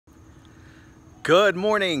Good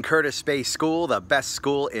morning, Curtis Bay School, the best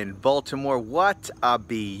school in Baltimore. What a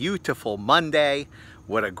beautiful Monday.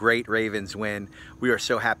 What a great Ravens win. We are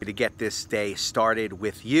so happy to get this day started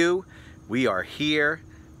with you. We are here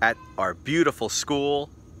at our beautiful school.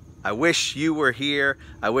 I wish you were here.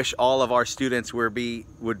 I wish all of our students would be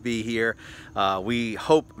here. We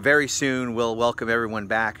hope very soon we'll welcome everyone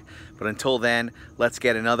back. But until then, let's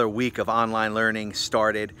get another week of online learning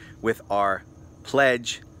started with our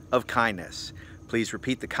pledge of kindness. Please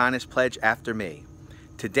repeat the kindness pledge after me.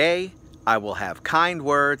 Today, I will have kind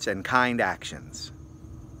words and kind actions.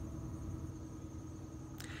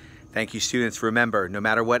 Thank you, students. Remember, no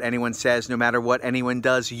matter what anyone says, no matter what anyone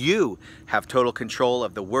does, you have total control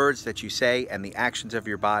of the words that you say and the actions of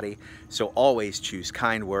your body. So always choose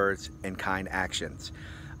kind words and kind actions.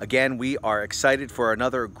 Again, we are excited for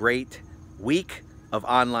another great week of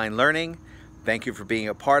online learning. Thank you for being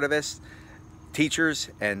a part of this. Teachers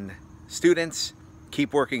and students,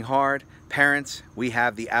 keep working hard. Parents, we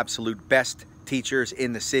have the absolute best teachers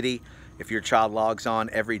in the city. If your child logs on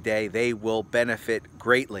every day, they will benefit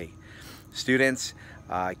greatly. Students,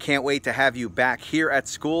 I can't wait to have you back here at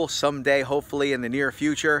school someday, hopefully in the near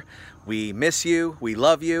future. We miss you. We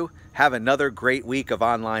love you. Have another great week of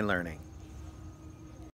online learning.